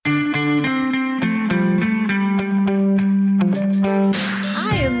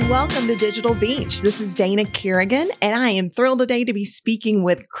welcome to Digital Beach. This is Dana Kerrigan, and I am thrilled today to be speaking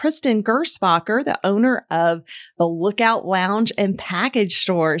with Kristen Gerspacher, the owner of the Lookout Lounge and Package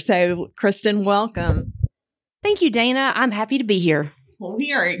Store. So, Kristen, welcome. Thank you, Dana. I'm happy to be here. Well,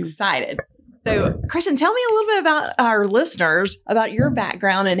 we are excited. So, Kristen, tell me a little bit about our listeners, about your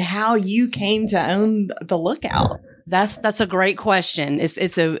background and how you came to own the Lookout. That's a great question. It's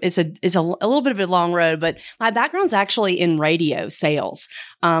a little bit of a long road, but my background's actually in radio sales.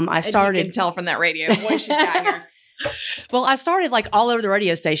 I started. You can tell from that radio voice she's got here. Well, I started like all over the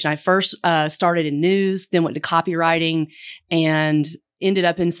radio station. I first started in news, then went to copywriting, and ended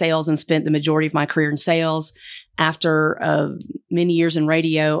up in sales and spent the majority of my career in sales. After many years in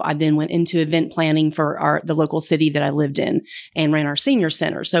radio, I then went into event planning for the local city that I lived in and ran our senior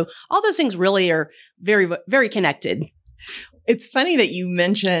center. So all those things really are very, very connected. It's funny that you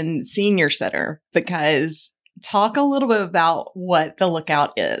mentioned senior center, because talk a little bit about what the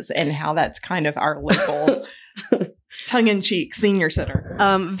Lookout is and how that's kind of our local tongue-in-cheek senior center.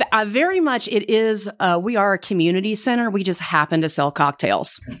 Very much it is. We are a community center. We just happen to sell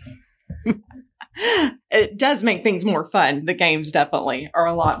cocktails. It does make things more fun. The games definitely are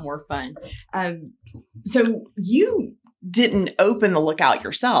a lot more fun. So you didn't open the Lookout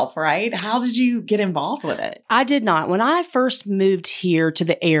yourself, right? How did you get involved with it? I did not. When I first moved here to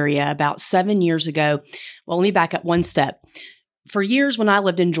the area about 7 years ago, well, let me back up one step. For years when I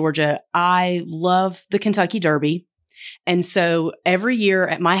lived in Georgia, I loved the Kentucky Derby. And so every year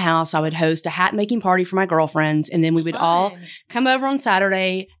at my house, I would host a hat making party for my girlfriends. And then we would all come over on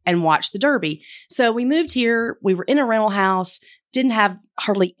Saturday and watch the Derby. So we moved here. We were in a rental house, didn't have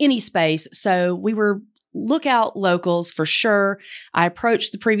hardly any space. So we were Lookout locals for sure. I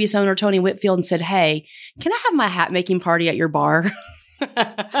approached the previous owner, Tony Whitfield, and said, "Hey, can I have my hat making party at your bar?"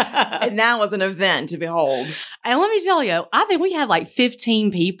 And that was an event to behold. And let me tell you, I think we had like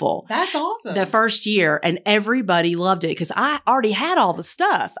 15 people. That's awesome. The first year, and everybody loved it because I already had all the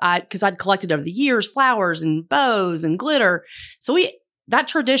stuff. Because I'd collected over the years flowers and bows and glitter. So that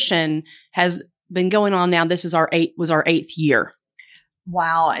tradition has been going on now. This is our eighth year.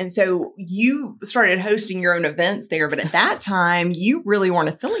 Wow. And so you started hosting your own events there, but at that time, you really weren't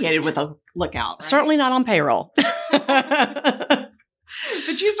affiliated with a Lookout, right? Certainly not on payroll.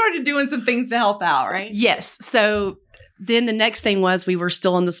 But you started doing some things to help out, right? Yes. So then the next thing was we were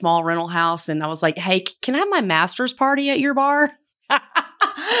still in the small rental house, and I was like, "Hey, can I have my master's party at your bar?"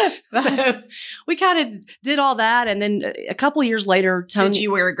 So we kind of did all that. And then a couple of years later, Tony. Did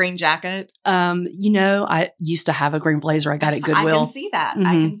you wear a green jacket? I used to have a green blazer I got at Goodwill. I can see that. Mm-hmm.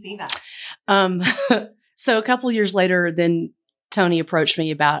 I can see that. So a couple of years later, then Tony approached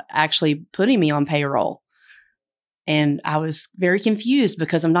me about actually putting me on payroll. And I was very confused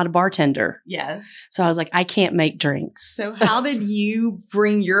because I'm not a bartender. Yes. So I was like, I can't make drinks. So how did you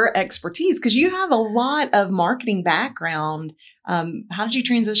bring your expertise? Because you have a lot of marketing background. How did you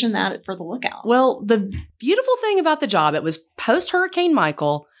transition that for the Lookout? Well, the beautiful thing about the job, it was post Hurricane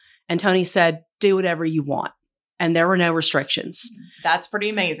Michael, and Tony said, "Do whatever you want." And there were no restrictions. That's pretty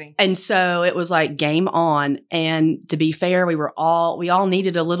amazing. And so it was like game on. And to be fair, we all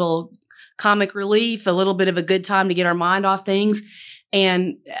needed a little comic relief, a little bit of a good time to get our mind off things.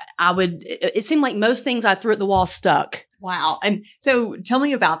 And it seemed like most things I threw at the wall stuck. Wow. And so tell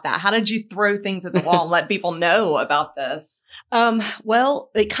me about that. How did you throw things at the wall and let people know about this?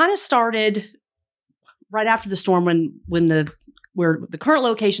 Well, it kind of started right after the storm when the current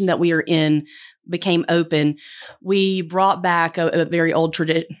location that we are in became open. We brought back a very old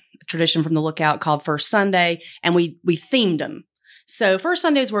tradition from the Lookout called First Sunday, and we themed them. So First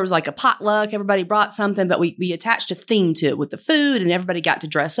Sundays where it was like a potluck, everybody brought something, but we attached a theme to it with the food, and everybody got to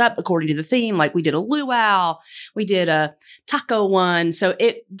dress up according to the theme. Like we did a luau, we did a taco one. So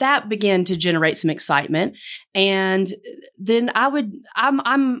that began to generate some excitement. And then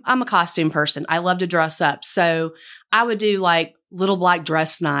I'm a costume person. I love to dress up. So I would do like little black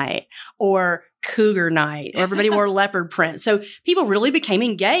dress night or cougar night, or everybody wore leopard print. So people really became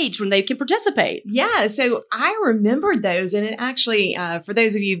engaged when they can participate. Yeah. So I remembered those. And it actually, for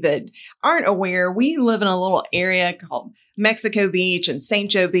those of you that aren't aware, we live in a little area called Mexico Beach and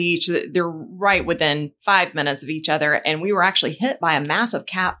St. Joe Beach. They're right within 5 minutes of each other. And we were actually hit by a massive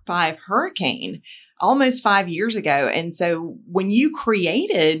Cat 5 hurricane almost 5 years ago. And so when you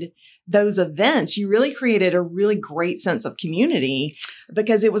created those events, you really created a really great sense of community,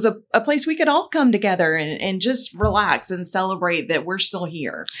 because it was a place we could all come together and just relax and celebrate that we're still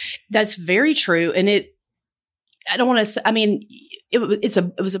here. That's very true. And it was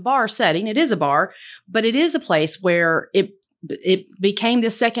a bar setting. It is a bar, but it is a place where it became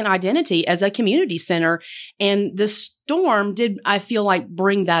this second identity as a community center. And the storm did, I feel like,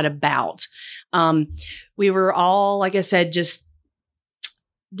 bring that about. We were all, like I said, just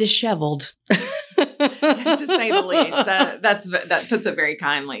disheveled. To say the least. That puts it very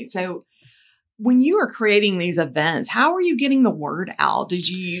kindly. So when you were creating these events, how were you getting the word out? Did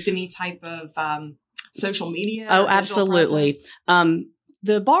you use any type of social media? Oh, absolutely.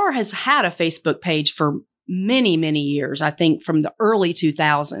 The bar has had a Facebook page for many, many years, I think from the early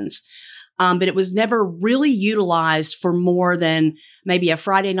 2000s. But it was never really utilized for more than maybe a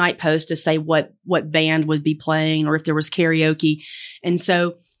Friday night post to say what band would be playing or if there was karaoke. And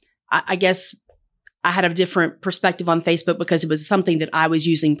so I guess I had a different perspective on Facebook because it was something that I was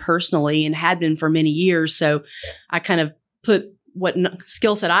using personally and had been for many years. So I kind of put what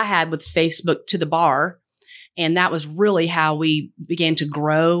skill set I had with Facebook to the bar. And that was really how we began to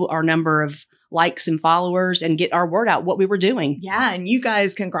grow our number of likes and followers and get our word out, what we were doing. Yeah. And you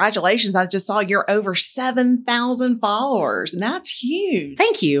guys, congratulations. I just saw you're over 7,000 followers, and that's huge.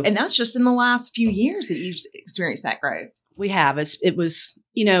 Thank you. And that's just in the last few years that you've experienced that growth. We have. It was,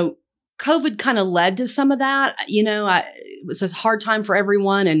 COVID kind of led to some of that. It was a hard time for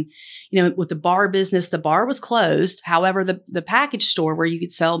everyone. And, with the bar business, the bar was closed. However, the package store where you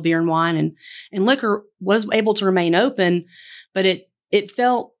could sell beer and wine and liquor was able to remain open. But it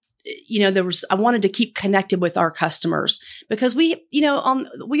felt, I wanted to keep connected with our customers because we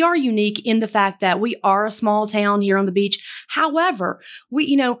are unique in the fact that we are a small town here on the beach. However,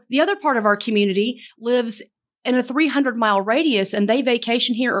 the other part of our community lives in a 300-mile radius, and they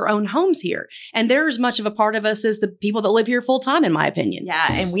vacation here or own homes here. And they're as much of a part of us as the people that live here full time, in my opinion.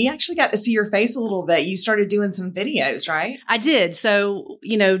 Yeah. And we actually got to see your face a little bit. You started doing some videos, right? I did. So,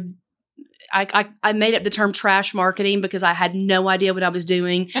 I made up the term trash marketing because I had no idea what I was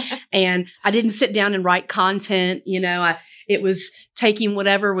doing. And I didn't sit down and write content. It was taking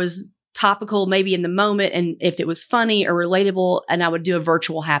whatever was topical maybe in the moment, and if it was funny or relatable, and I would do a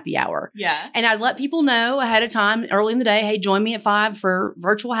virtual happy hour. Yeah. And I'd let people know ahead of time early in the day, hey, join me at 5 for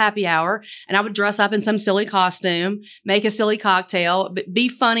virtual happy hour. And I would dress up in some silly costume, make a silly cocktail, be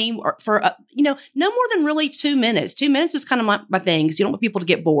funny for, no more than really 2 minutes. 2 minutes was kind of my thing because you don't want people to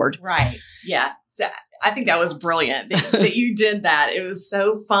get bored. Right. Yeah. So I think that was brilliant that you did that. It was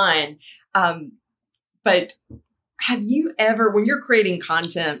so fun. But have you ever, when you're creating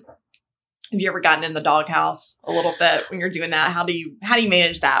content, have you ever gotten in the doghouse a little bit when you're doing that? How do you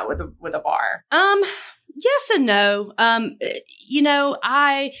manage that with a bar? Yes and no.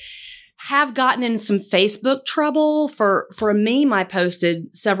 I have gotten in some Facebook trouble for a meme I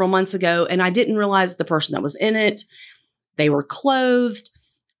posted several months ago, and I didn't realize the person that was in it. They were clothed.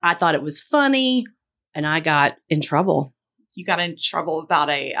 I thought it was funny, and I got in trouble. You got in trouble about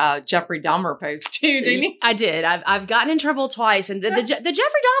a Jeffrey Dahmer post too, didn't you? I did. I've gotten in trouble twice. And the Jeffrey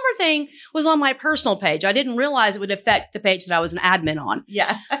Dahmer thing was on my personal page. I didn't realize it would affect the page that I was an admin on.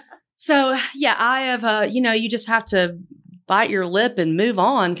 Yeah. So, yeah, I have, you just have to bite your lip and move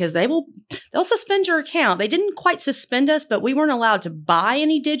on because they'll suspend your account. They didn't quite suspend us, but we weren't allowed to buy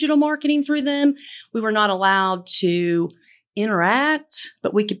any digital marketing through them. We were not allowed to interact,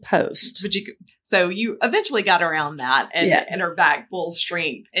 but we could post. So you eventually got around that and are back full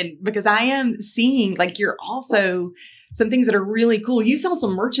strength. And because I am seeing you're also some things that are really cool. You sell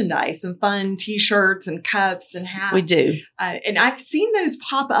some merchandise, some fun T-shirts and cups and hats. We do. And I've seen those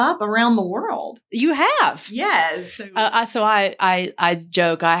pop up around the world. You have? Yes. So I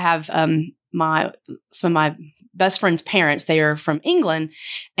joke. I have some of my best friend's parents. They are from England,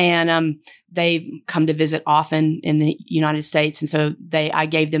 and they come to visit often in the United States. And so I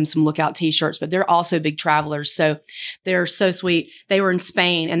gave them some Lookout T-shirts, but they're also big travelers. So they're so sweet. They were in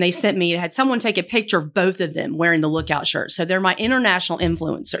Spain, and they had someone take a picture of both of them wearing the Lookout shirt. So they're my international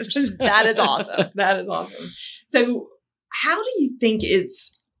influencers. That is awesome. That is awesome. So how do you think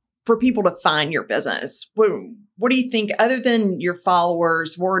it's for people to find your business? What do you think, other than your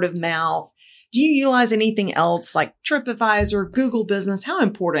followers, word of mouth? Do you utilize anything else like TripAdvisor, Google Business? How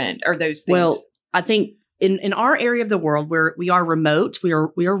important are those things? Well, I think in our area of the world where we are remote, we are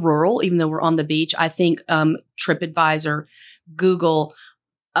rural, even though we're on the beach. I think TripAdvisor, Google,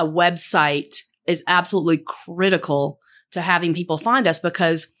 a website is absolutely critical to having people find us,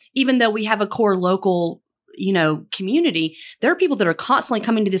 because even though we have a core local community, there are people that are constantly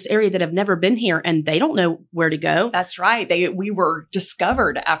coming to this area that have never been here, and they don't know where to go. That's right. We were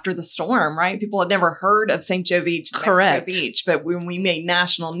discovered after the storm, right? People had never heard of St. Joe Beach, correct, Mexico Beach, but when we made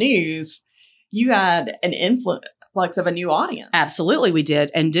national news, you had an influx of a new audience. Absolutely, we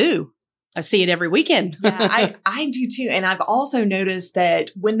did and do. I see it every weekend. Yeah, I do too. And I've also noticed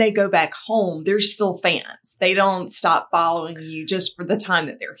that when they go back home, they're still fans. They don't stop following you just for the time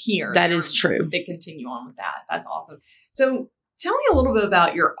that they're here. That is true. They continue on with that. That's awesome. So tell me a little bit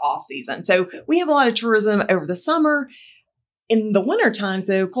about your off season. So we have a lot of tourism over the summer. In the winter times,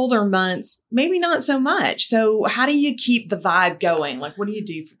 though, colder months, maybe not so much. So how do you keep the vibe going? Like, what do you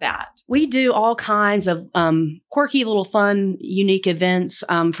do for that? We do all kinds of quirky, little fun, unique events.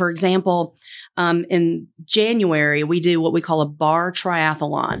 For example, in January, we do what we call a bar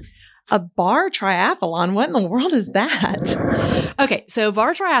triathlon. A bar triathlon? What in the world is that? Okay, so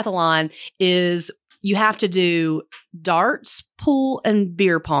bar triathlon is you have to do darts, pool, and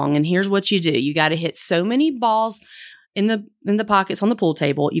beer pong. And here's what you do. You got to hit so many balls in the pockets on the pool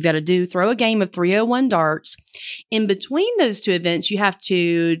table. You've got to throw a game of 301 darts. In between those two events, you have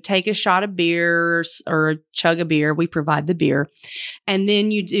to take a shot of beer or chug a beer. We provide the beer. And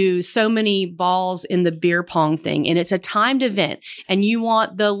then you do so many balls in the beer pong thing. And it's a timed event. And you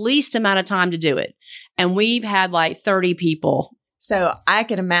want the least amount of time to do it. And we've had like 30 people. So I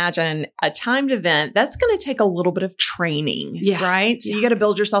can imagine a timed event that's going to take a little bit of training, right? So you got to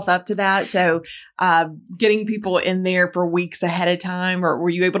build yourself up to that. So getting people in there for weeks ahead of time, or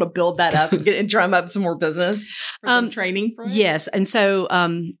were you able to build that up and drum up some more business for them training for it? Yes. And so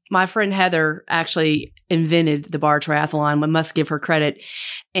my friend Heather actually invented the bar triathlon. We must give her credit.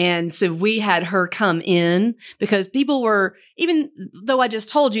 And so we had her come in because people were, even though I just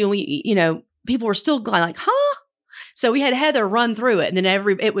told you, people were still going like, huh? So we had Heather run through it, and then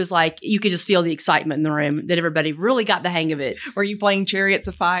it was like you could just feel the excitement in the room that everybody really got the hang of it. Were you playing Chariots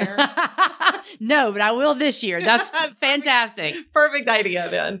of Fire? No, but I will this year. That's fantastic. Perfect idea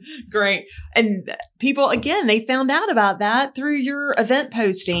then. Great. And people, again, they found out about that through your event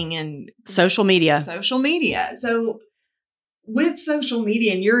posting and social media. So with social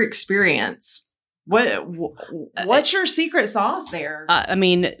media and your experience, what's your secret sauce there?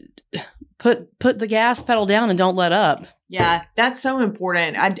 Put the gas pedal down and don't let up. Yeah, that's so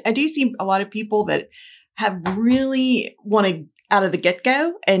important. I do see a lot of people that have really wanted out of the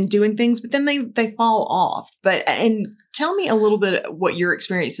get-go and doing things, but then they fall off. And tell me a little bit what your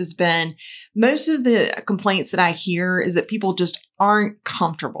experience has been. Most of the complaints that I hear is that people just aren't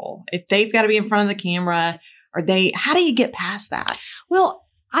comfortable. If they've got to be in front of the camera, how do you get past that? Well,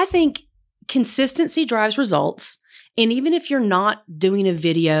 I think consistency drives results. And even if you're not doing a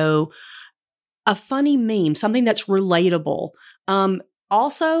video, a funny meme, something that's relatable.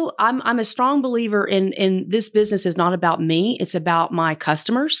 Also, I'm a strong believer in this business is not about me. It's about my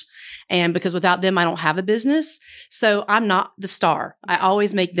customers. And because without them, I don't have a business. So I'm not the star. I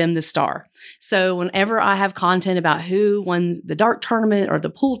always make them the star. So whenever I have content about who won the dart tournament or the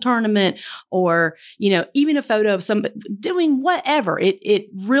pool tournament, or, even a photo of somebody doing whatever, it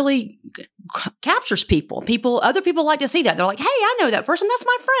really captures people. Other people like to see that. They're like, hey, I know that person. That's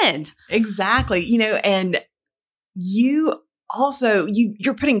my friend. Exactly. And you also,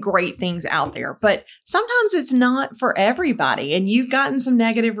 you're putting great things out there, but sometimes it's not for everybody. And you've gotten some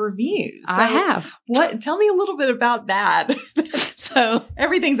negative reviews. I have. Tell me a little bit about that. So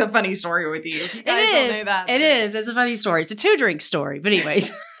everything's a funny story with you. You guys don't know that. It is. It's a funny story. It's a 2-drink story. But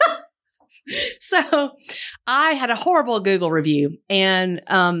anyways. So I had a horrible Google review. And,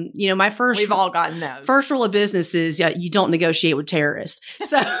 my we've all gotten those. First rule of business is you don't negotiate with terrorists.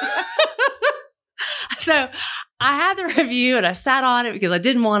 So I had the review and I sat on it because I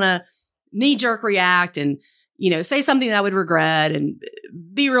didn't want to knee-jerk react and, say something that I would regret and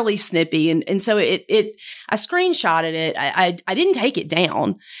be really snippy. And so I screenshotted it. I didn't take it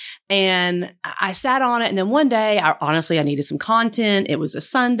down and I sat on it. And then one day, I needed some content. It was a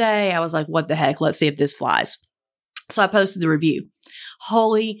Sunday. I was like, what the heck? Let's see if this flies. So I posted the review.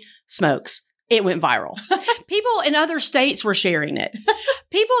 Holy smokes. It went viral. People in other states were sharing it.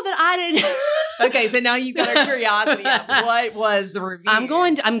 People that I didn't. Okay, so now you've got a curiosity. What was the review? I'm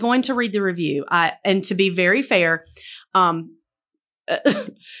going to read the review. And to be very fair, I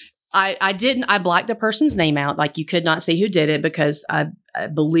blacked the person's name out. Like you could not see who did it because I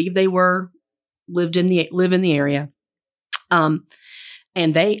believe they live in the area. And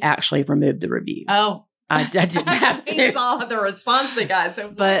they actually removed the review. Oh. I didn't have to. We saw the response they got. So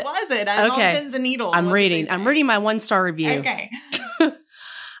what was it? I'm on pins and needles. I'm reading my 1-star review. Okay.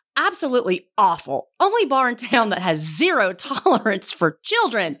 Absolutely awful. Only bar in town that has 0 tolerance for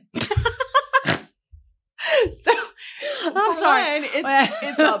children. So I'm sorry.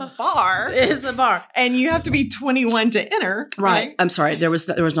 It's a bar. It's a bar. And you have to be 21 to enter. Right. I'm sorry. There was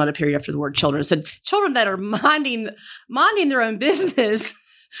not a period after the word children. It said children that are minding their own business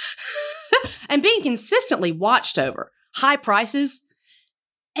and being consistently watched over. High prices.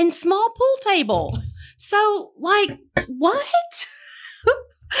 and small pool table. So, like, what?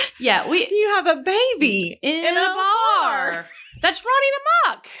 Yeah, you have a baby in a bar that's running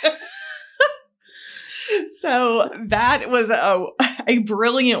amok. So that was a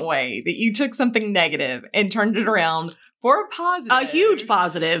brilliant way that you took something negative and turned it around for a positive. A huge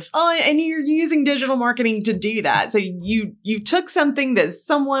positive. And you're using digital marketing to do that. So you took something that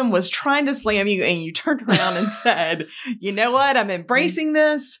someone was trying to slam you and you turned around and said, you know what? I'm embracing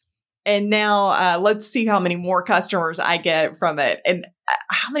this. And now let's see how many more customers I get from it. And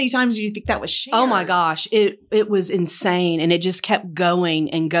how many times do you think that was shared? Oh my gosh. It was insane. And it just kept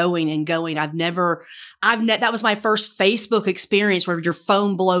going and going and going. That was my first Facebook experience where your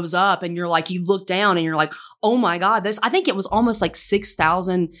phone blows up and you're like, you look down and you're like, oh my God, I think it was almost like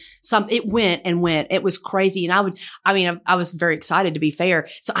 6,000 something. It went and went. It was crazy. And I was very excited, to be fair.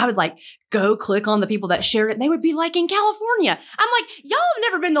 So I would like go click on the people that shared it. And they would be like in California. I'm like, y'all have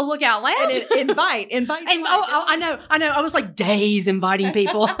never been to Lookout Lounge. And invite. And I know. I was like days inviting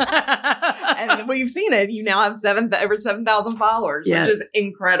people. And we've seen it. You now have over 7,000 followers, yes. Which is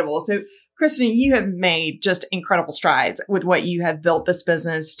incredible. So Kristen, you have made just incredible strides with what you have built this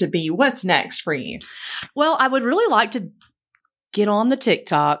business to be. What's next for you? Well, I would really like to get on the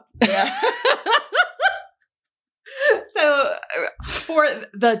TikTok. Yeah. So for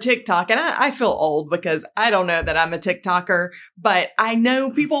the TikTok, and I feel old because I don't know that I'm a TikToker, but I know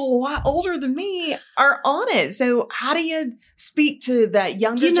people a lot older than me are on it. So how do you speak to that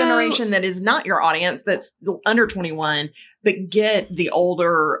younger generation that is not your audience, that's under 21, but get the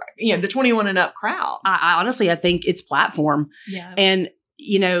older, the 21 and up crowd? I honestly think it's platform. Yeah. And,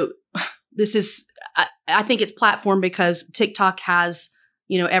 I think it's platform because TikTok has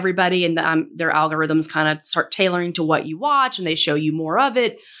everybody and their algorithms kind of start tailoring to what you watch and they show you more of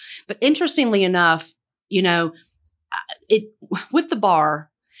it. But interestingly enough, with the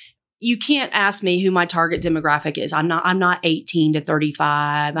bar, you can't ask me who my target demographic is. I'm not 18 to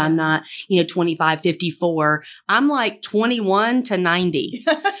 35. Yeah. I'm not, 25, 54. I'm like 21 to 90.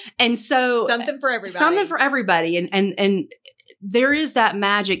 And so something for everybody. And there is that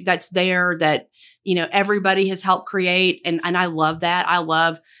magic that's there that, everybody has helped create. And I love that. I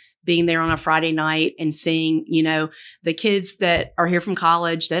love being there on a Friday night and seeing, the kids that are here from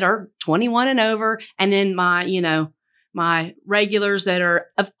college that are 21 and over. And then my regulars that are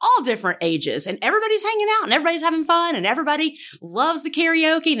of all different ages, and everybody's hanging out and everybody's having fun and everybody loves the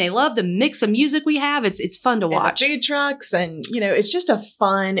karaoke and they love the mix of music we have. It's fun to watch. And the food trucks and, it's just a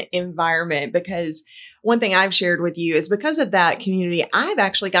fun environment because one thing I've shared with you is because of that community, I've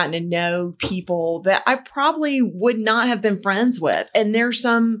actually gotten to know people that I probably would not have been friends with. And there's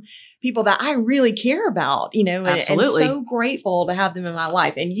some people that I really care about, Absolutely. And so grateful to have them in my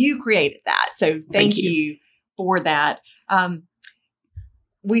life. And you created that. So thank you for that.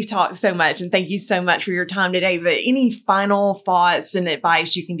 We've talked so much and thank you so much for your time today. But any final thoughts and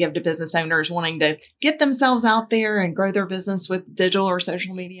advice you can give to business owners wanting to get themselves out there and grow their business with digital or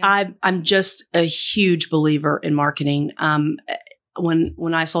social media? I'm just a huge believer in marketing.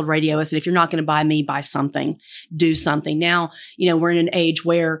 When I sold radio, I said, if you're not going to buy me, buy something, do something. Now, we're in an age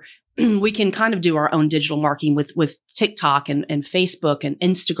where we can kind of do our own digital marketing with TikTok and Facebook and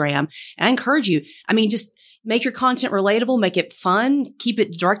Instagram. And I encourage you, just make your content relatable, make it fun, keep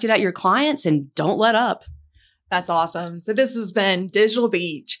it directed at your clients, and don't let up. That's awesome. So this has been Digital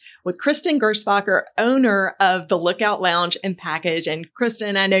Beach with Kristen Gerspacher, owner of the Lookout Lounge and Package. And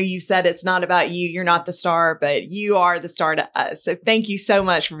Kristen, I know you said it's not about you. You're not the star, but you are the star to us. So thank you so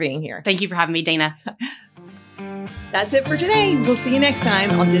much for being here. Thank you for having me, Dana. That's it for today. We'll see you next time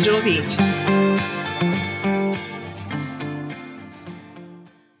on Digital Beach.